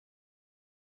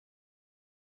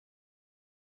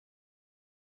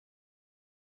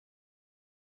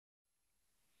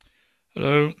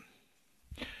Hello.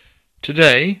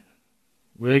 Today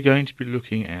we're going to be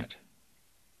looking at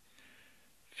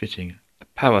fitting a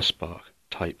Powerspark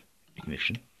type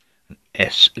ignition, an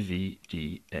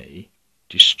SVDA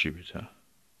distributor,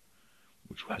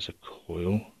 which has a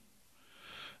coil,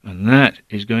 and that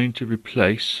is going to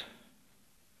replace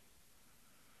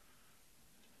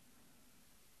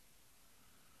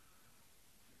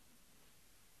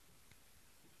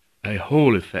a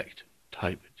Hall effect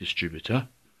type distributor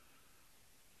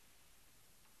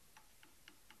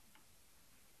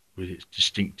with its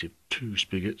distinctive two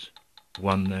spigots,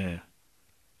 one there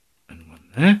and one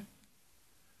there.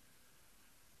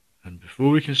 And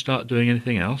before we can start doing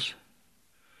anything else,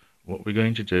 what we're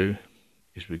going to do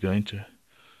is we're going to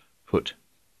put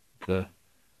the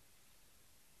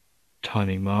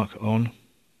timing mark on,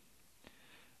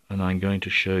 and I'm going to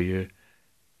show you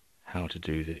how to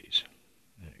do these.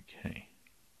 Okay.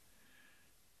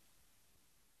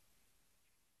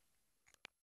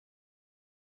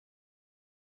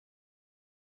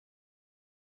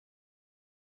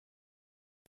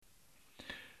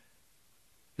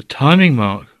 The timing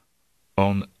mark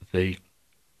on the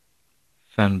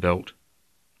fan belt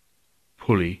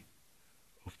pulley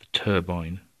of the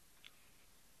turbine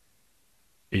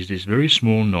is this very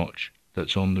small notch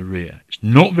that's on the rear. It's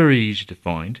not very easy to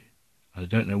find. I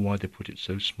don't know why they put it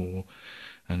so small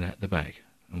and at the back.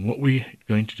 And what we're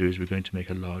going to do is we're going to make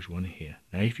a large one here.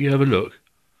 Now if you have a look,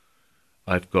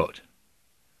 I've got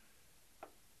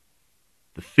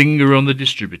the finger on the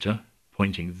distributor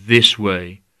pointing this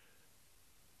way.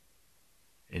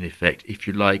 In effect, if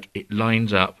you like, it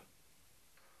lines up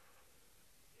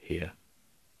here.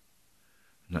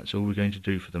 And that's all we're going to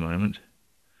do for the moment.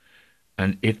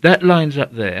 And if that lines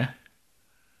up there,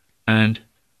 and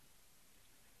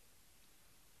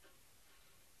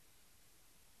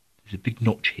there's a big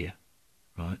notch here,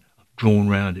 right? I've drawn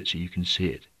around it so you can see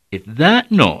it. If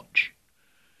that notch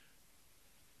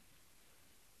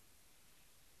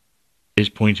is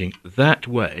pointing that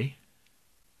way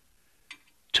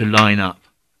to line up,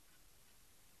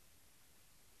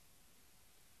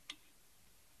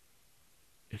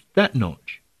 if that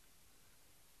notch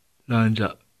lines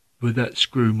up with that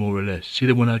screw more or less, see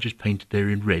the one I just painted there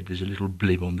in red, there's a little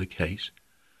blib on the case,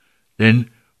 then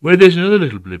where there's another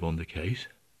little blib on the case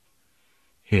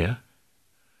here,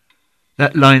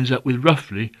 that lines up with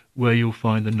roughly where you'll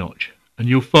find the notch, and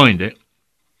you'll find it,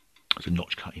 there's a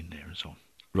notch cut in there and so on.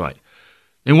 Right,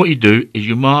 then what you do is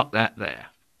you mark that there.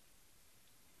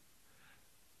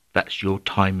 That's your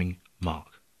timing mark.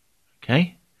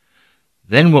 Okay?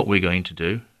 Then what we're going to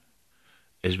do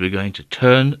is we're going to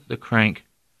turn the crank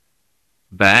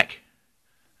back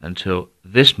until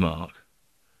this mark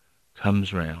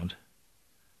comes round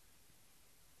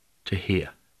to here.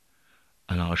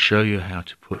 And I'll show you how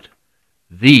to put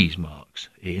these marks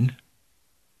in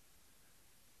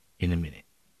a minute.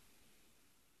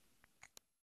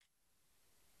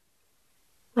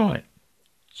 Right,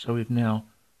 so we've now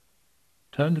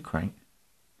turned the crank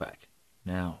back.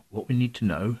 Now what we need to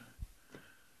know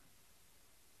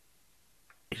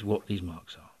is what these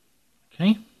marks are.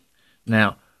 Okay,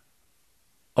 now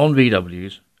on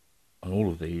VWs, on all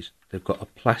of these, they've got a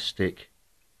plastic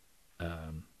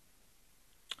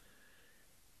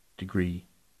degree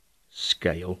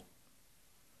scale,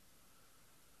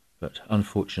 but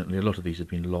unfortunately a lot of these have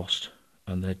been lost,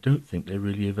 and I don't think they're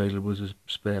really available as a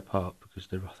spare part because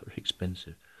they're rather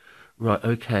expensive. Right,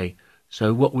 okay,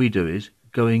 so what we do is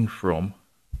going from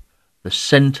the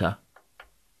center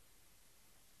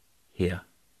here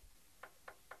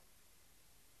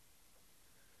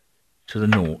to the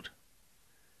naught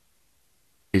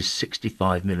is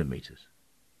 65 millimeters.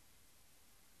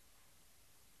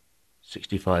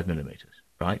 65 millimeters,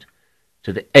 right?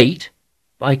 To the 8,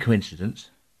 by coincidence,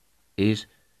 is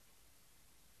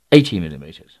 80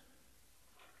 millimeters.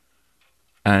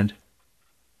 And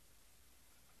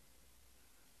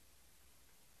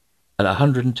at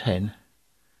 110,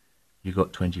 you've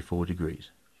got 24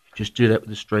 degrees. Just do that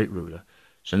with a straight ruler.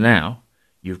 So now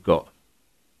you've got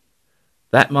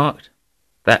that marked,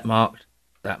 that marked,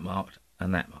 that marked,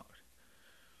 and that marked.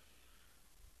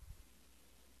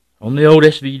 On the old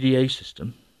SVDA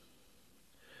system,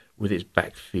 with its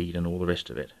back feed and all the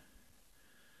rest of it,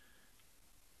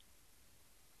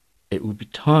 it will be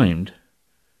timed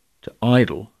to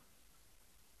idle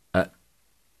at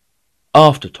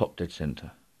after top dead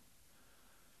center.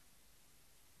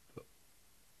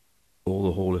 All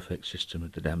the Hall effect system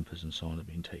with the dampers and so on have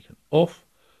been taken off,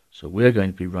 so we're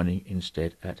going to be running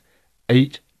instead at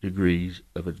 8 degrees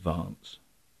of advance.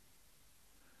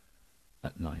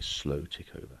 That nice slow tick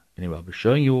over. Anyway, I'll be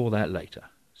showing you all that later.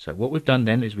 So what we've done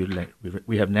then is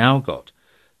we have now got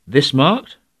this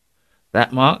marked,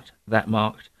 that marked, that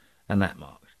marked, and that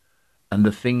marked. And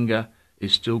the finger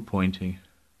is still pointing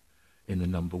in the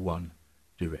number 1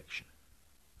 direction.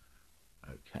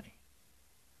 Okay.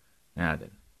 Now then,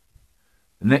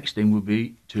 the next thing will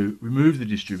be to remove the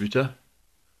distributor,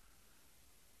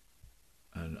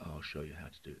 and I'll show you how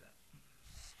to do that.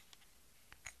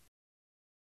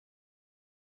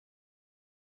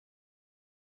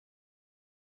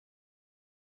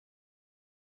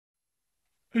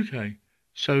 Okay,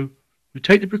 so we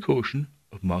take the precaution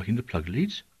of marking the plug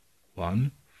leads.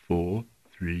 1, 4,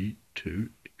 3, 2.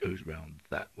 It goes round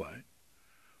that way.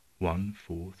 1,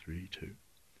 4, 3, 2.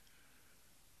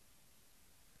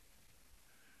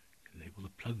 Label the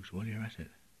plugs while you're at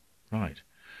it. Right,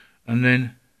 and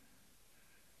then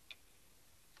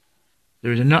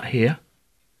there is a nut here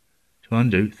to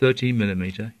undo,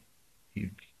 13mm. You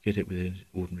get it with an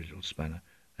ordinary little spanner,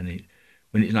 and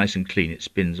when it's nice and clean, it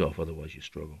spins off. Otherwise, you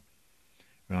struggle.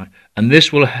 Right, and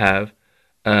this will have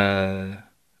an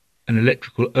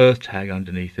electrical earth tag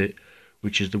underneath it,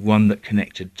 which is the one that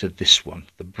connected to this one,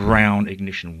 the brown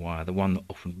ignition wire, the one that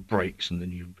often breaks and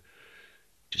then you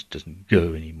just doesn't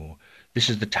go anymore. This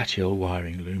is the Tatiol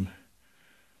wiring loom.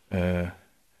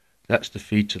 That's the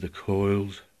feed to the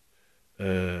coils.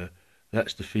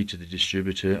 That's the feed to the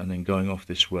distributor, and then going off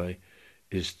this way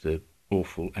is the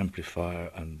awful amplifier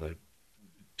and the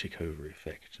tick over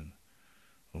effect and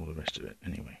all the rest of it.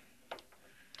 Anyway,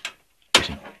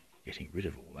 getting rid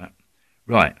of all that.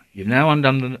 Right, you've now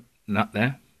undone the nut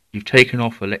there. You've taken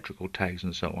off electrical tags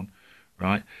and so on.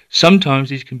 Right, sometimes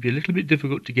these can be a little bit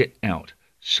difficult to get out.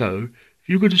 So if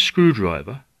you've got a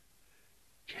screwdriver,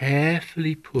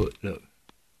 carefully put, look,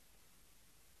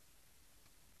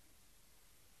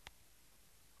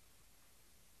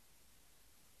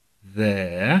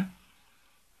 there,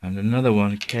 and another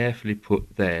one carefully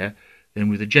put there. Then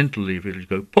with a gentle lever it'll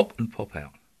go pop and pop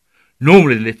out.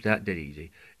 Normally they lift out dead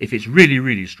easy. If it's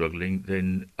really struggling,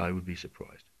 then I would be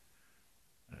surprised.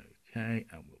 Okay,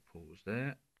 and we'll pause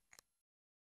there.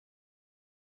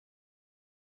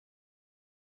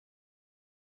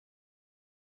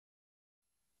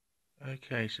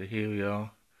 Okay, so here we are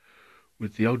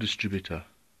with the old distributor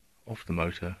off the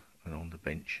motor and on the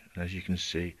bench, and as you can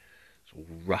see, it's all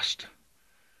rust.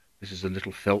 This is a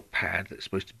little felt pad that's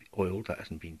supposed to be oiled, that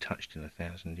hasn't been touched in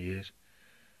 1,000 years.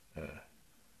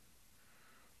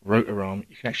 Rotor arm,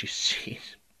 you can actually see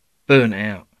it's burnt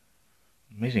out.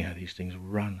 Amazing how these things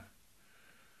run.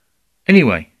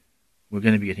 Anyway, we're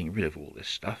going to be getting rid of all this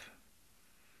stuff.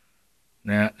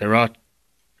 Now, there are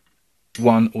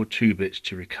 1 or 2 bits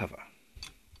to recover.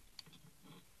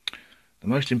 The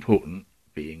most important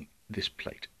being this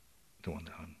plate, the one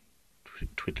that I'm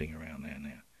twiddling around there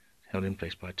now. It's held in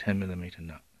place by a 10mm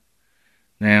nut.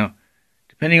 Now,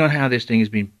 depending on how this thing has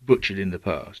been butchered in the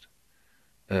past,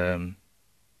 you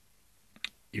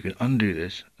can undo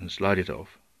this and slide it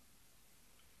off.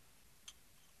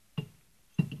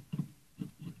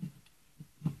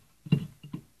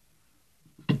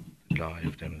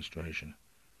 Live demonstration.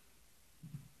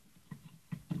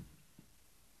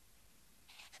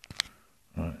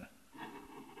 Right.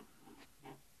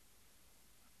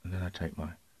 And then I take my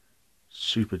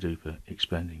super duper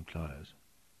expanding pliers,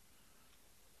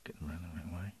 get them around the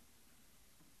right way.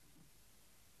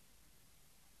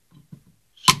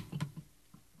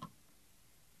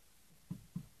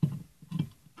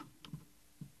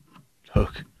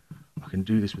 Look, I can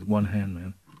do this with one hand,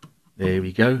 man. There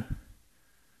we go.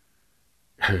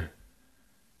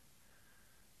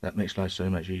 That makes life so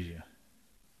much easier.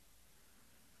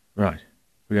 Right,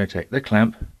 we're going to take the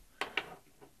clamp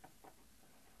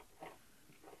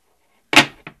and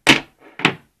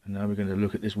now we're going to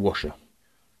look at this washer.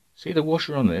 See, the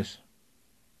washer on this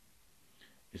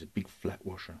is a big flat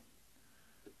washer,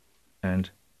 and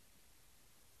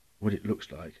what it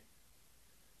looks like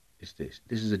is this.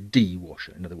 This is a D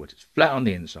washer. In other words, it's flat on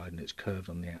the inside and it's curved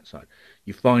on the outside.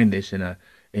 You find this in a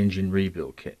engine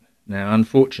rebuild kit. Now,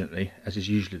 unfortunately, as is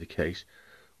usually the case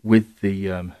with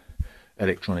the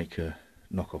electronic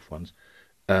knockoff ones,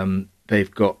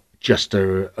 they've got just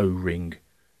a O-ring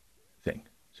thing,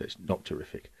 so it's not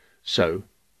terrific. So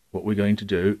what we're going to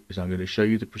do is I'm going to show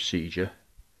you the procedure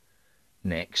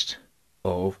next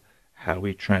of how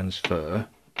we transfer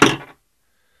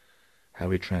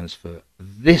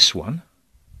this one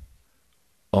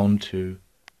onto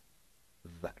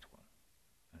that one.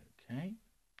 Okay.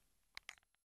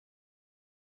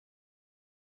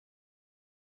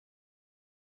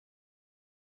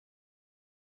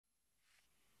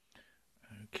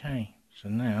 Okay, so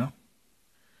now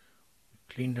we've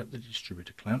cleaned up the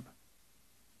distributor clamp.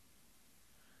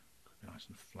 nice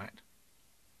and flat.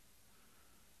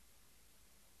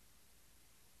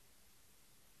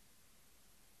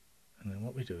 And then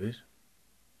what we do is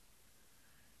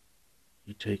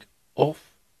you take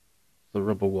off the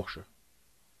rubber washer,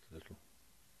 the little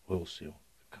oil seal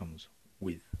that comes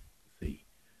with the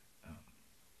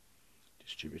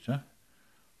distributor,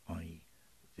 i.e.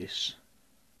 this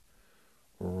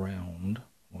round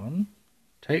one.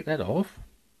 Take that off.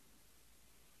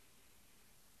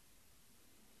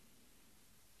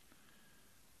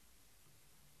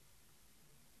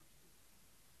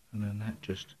 And then that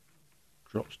just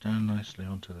drops down nicely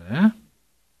onto there.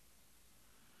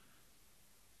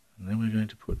 And then we're going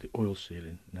to put the oil seal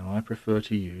in. Now I prefer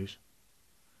to use,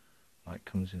 like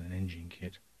comes in an engine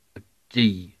kit, a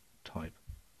D type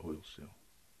oil seal.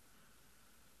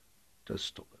 It does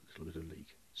stop that little bit of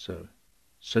leak. So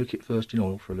soak it first in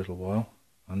oil for a little while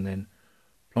and then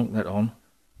plonk that on.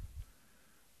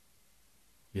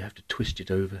 You have to twist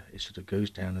it over, it sort of goes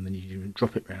down, and then you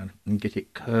drop it round and get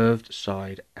it curved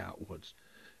side outwards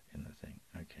in the thing.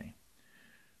 Okay,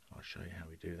 I'll show you how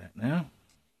we do that now.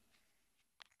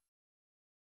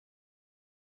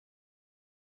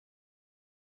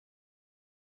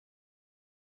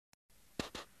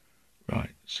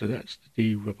 Right, so that's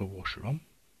the rubber washer on.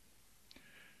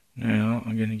 Now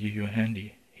I'm going to give you a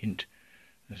handy hint,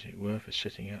 as it were, for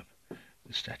setting up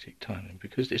the static timing.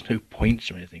 Because there's no points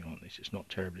or anything on this, it's not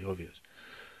terribly obvious.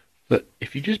 But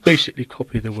if you just basically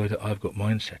copy the way that I've got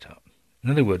mine set up, in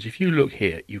other words, if you look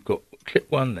here, you've got clip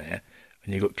 1 there,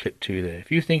 and you've got clip 2 there. If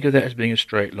you think of that as being a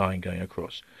straight line going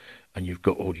across, and you've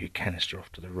got all your canister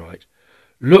off to the right,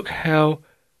 look how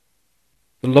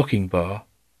the locking bar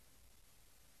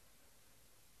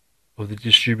of the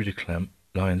distributor clamp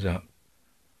lines up.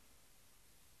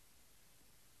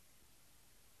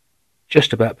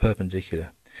 Just about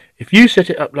perpendicular. If you set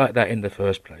it up like that in the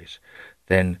first place,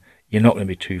 then you're not going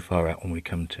to be too far out when we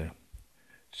come to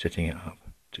setting it up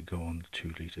to go on the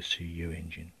 2 litre CU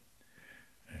engine.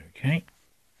 Okay.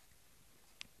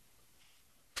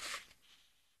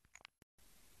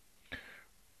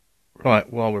 Right,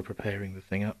 while we're preparing the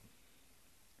thing up,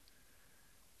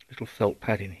 little felt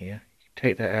pad in here. You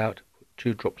take that out, put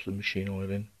 2 drops of machine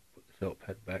oil in, put the felt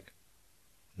pad back,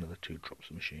 another 2 drops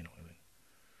of machine oil in.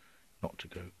 Not to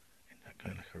go in that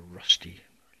going like a rusty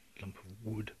lump of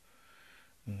wood.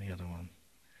 And the other one.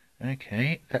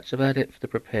 Okay, that's about it for the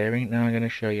preparing. Now I'm going to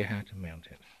show you how to mount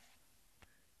it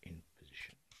in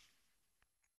position.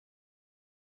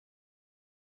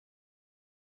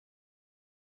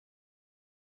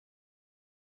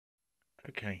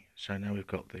 Okay, so now we've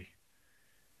got the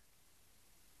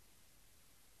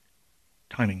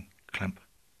timing clamp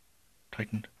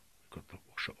tightened, we've got the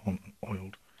washer on and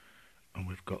oiled, and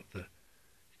we've got the,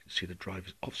 you can see the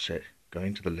driver's offset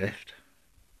going to the left,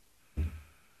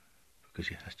 because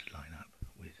it has to line up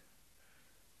with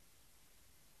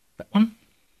that one.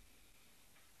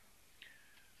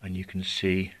 And you can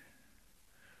see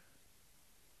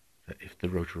that if the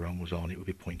rotor arm was on, it would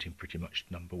be pointing pretty much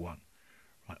to number 1.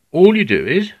 Right, all you do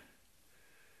is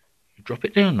you drop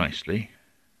it down nicely,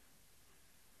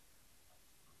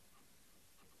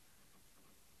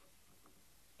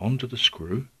 onto the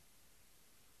screw,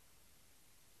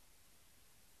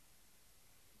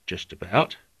 just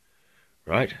about,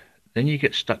 right, then you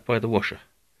get stuck by the washer.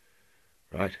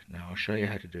 Right, now I'll show you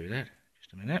how to do that,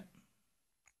 just a minute.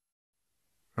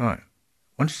 Right,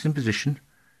 once it's in position,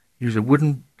 use a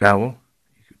wooden dowel.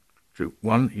 You do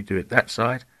one, you do it that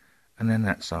side and then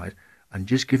that side, and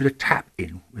just give it a tap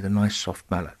in with a nice soft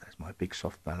mallet. That's my big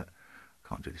soft mallet.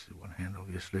 Can't do this with one hand,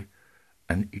 obviously.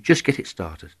 And you just get it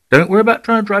started. Don't worry about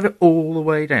trying to drive it all the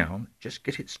way down, just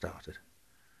get it started.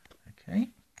 Okay.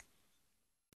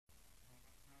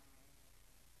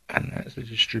 And that's the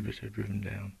distributor driven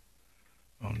down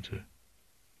onto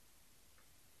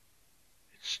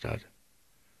its stud.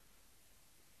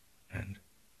 And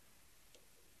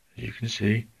as you can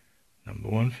see, number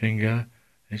 1 finger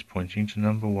is pointing to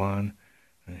number 1,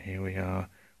 and here we are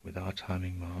with our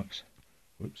timing marks.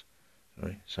 Whoops,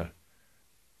 sorry. So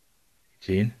it's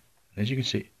in, and as you can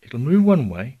see, it'll move one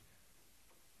way,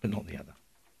 but not the other.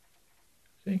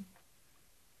 See?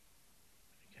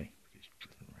 Okay, it's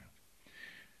driven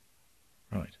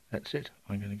around. Right, that's it.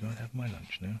 I'm going to go and have my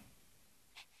lunch now.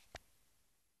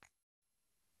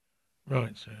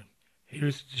 Right, so here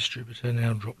is the distributor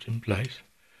now dropped in place,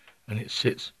 and it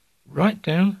sits right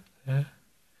down there,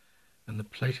 and the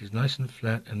plate is nice and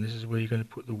flat, and this is where you're going to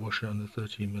put the washer on the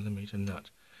 13mm nut.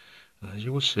 And as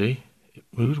you will see, it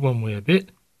moves one way a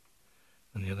bit,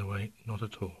 and the other way not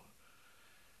at all.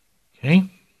 Okay,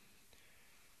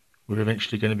 we're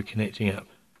eventually going to be connecting up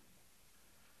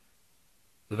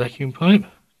the vacuum pipe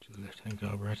to the left-hand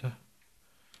carburetor,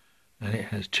 and it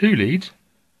has two leads,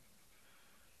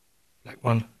 black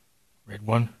one, red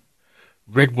one.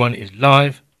 Red one is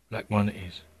live, black one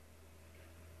is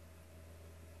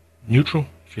neutral,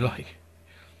 if you like,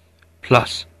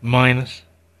 plus, minus,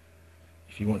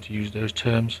 if you want to use those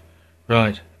terms.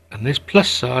 Right, and this plus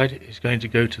side is going to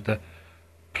go to the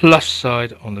plus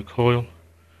side on the coil.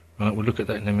 Right, we'll look at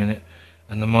that in a minute.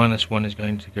 And the minus one is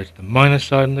going to go to the minus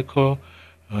side on the coil.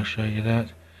 I'll show you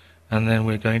that. And then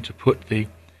we're going to put the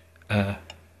put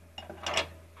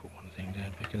one thing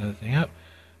down, pick another thing up,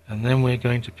 and then we're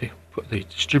going to put the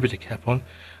distributor cap on.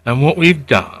 And what we've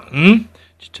done,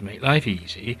 just to make life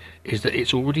easy, is that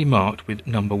it's already marked with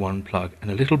number 1 plug, and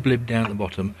a little blib down at the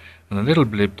bottom and a little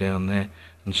blib down there,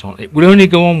 and so on. It will only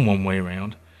go on one way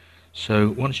round, so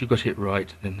once you've got it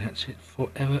right, then that's it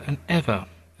forever and ever.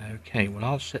 Okay, well,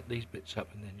 I'll set these bits up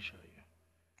and then show you.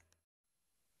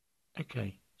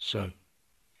 Okay, so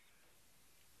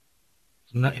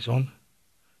the nut is on,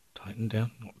 tighten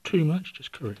down, not too much,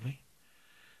 just correctly.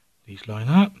 These line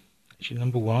up. That's your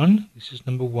number 1. This is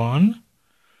number 1,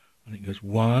 and it goes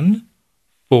 1,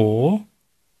 4,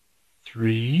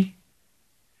 3,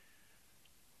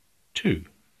 2.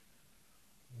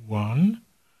 1,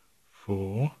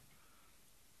 4,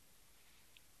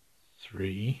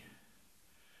 3,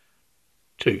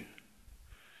 2.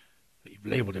 But you've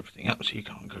labelled everything up so you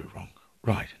can't go wrong.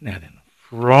 Right, now then,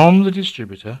 from the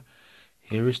distributor,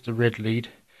 here is the red lead.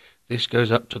 This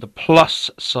goes up to the plus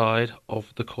side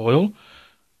of the coil,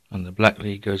 and the black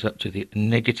lead goes up to the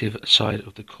negative side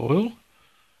of the coil.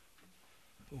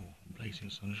 Oh, blazing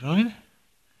sunshine.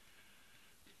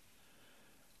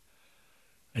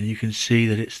 And you can see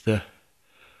that it's the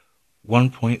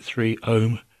 1.3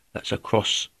 ohm that's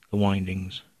across the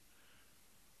windings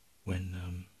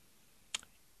when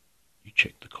you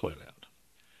check the coil out.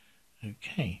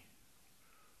 Okay.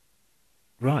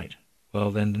 Right.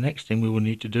 Well, then the next thing we will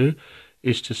need to do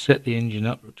is to set the engine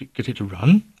up, to get it to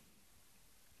run,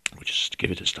 which is to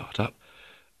give it a start up,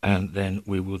 and then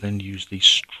we will then use the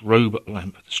strobe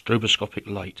lamp, the stroboscopic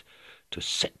light, to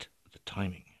set the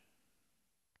timing.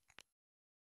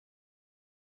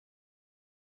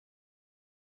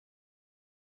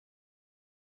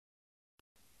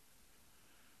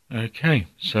 Okay,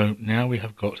 so now we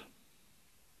have got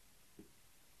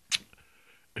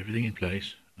everything in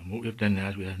place, and what we've done now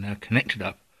is we have now connected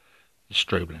up the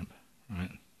strobe lamp.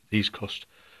 Right, these cost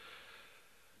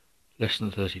less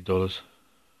than $30,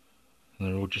 and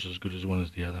they're all just as good as one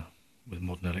as the other with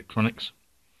modern electronics.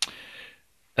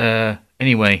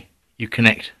 Anyway, you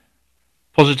connect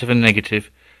positive and negative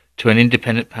to an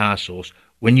independent power source.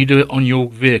 When you do it on your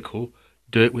vehicle,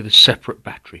 do it with a separate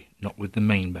battery, not with the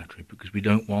main battery, because we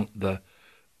don't want the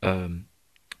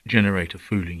generator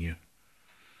fooling you,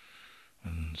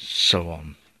 and so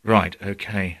on. Right,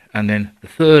 okay, and then the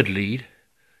third lead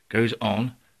goes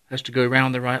on, has to go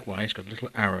around the right way, it's got a little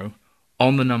arrow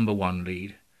on the number 1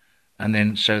 lead, and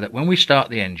then so that when we start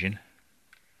the engine,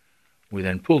 we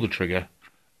then pull the trigger,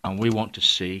 and we want to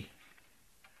see,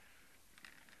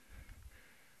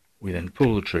 we then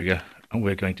pull the trigger, and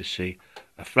we're going to see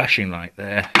a flashing light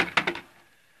there,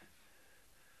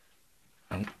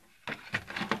 and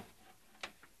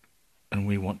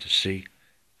we want to see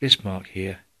this mark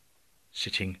here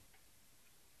sitting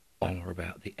on or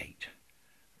about the 8,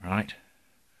 right?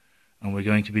 And we're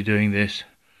going to be doing this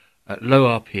at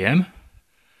low RPM,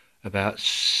 about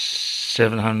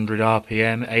 700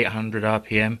 RPM, 800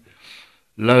 RPM,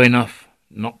 low enough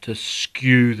not to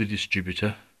skew the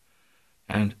distributor,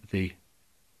 and the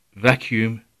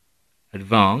vacuum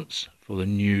advance for the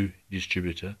new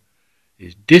distributor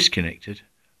is disconnected,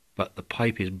 but the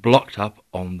pipe is blocked up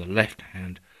on the left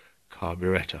hand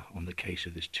carburetor on the case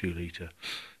of this 2 litre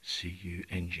CU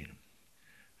engine.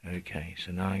 Okay,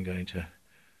 so now I'm going to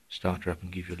start her up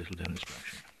and give you a little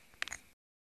demonstration.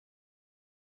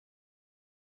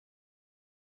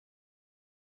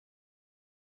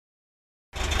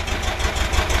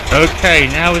 Okay,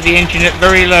 now with the engine at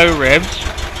very low revs,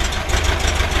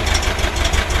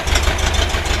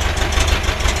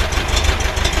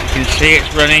 you can see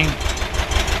it's running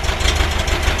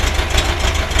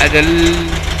at a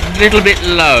little bit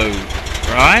low,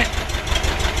 right?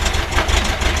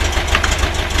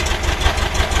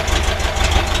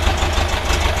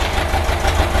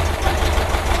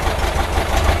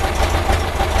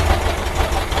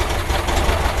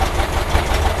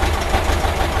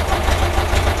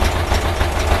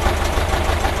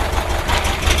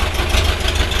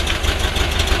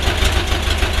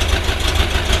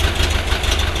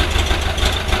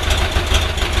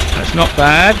 That's not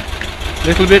bad. A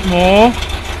little bit more.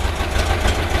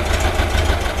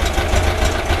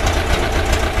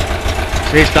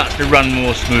 So it starts to run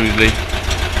more smoothly.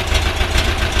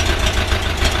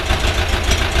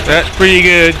 So that's pretty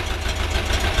good.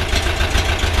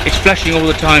 It's flashing all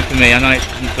the time for me. I know it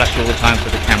doesn't flash all the time for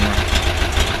the camera.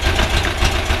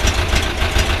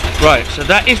 Right, so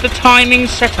that is the timing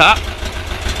set up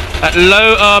at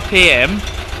low RPM,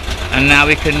 and now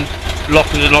we can lock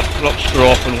the lock screw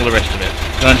off and all the rest of it.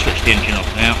 Go and switch the engine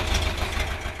off now.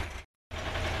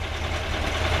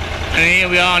 And here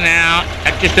we are now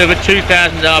at just over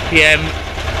 2000 RPM.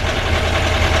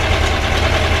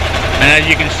 And as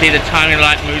you can see, the timing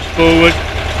light moves forward.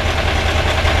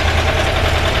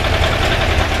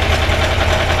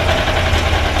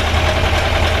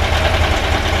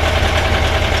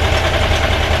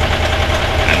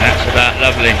 And that's about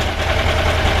lovely.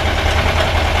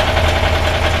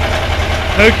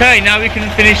 Okay, now we can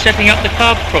finish setting up the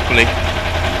carbs properly.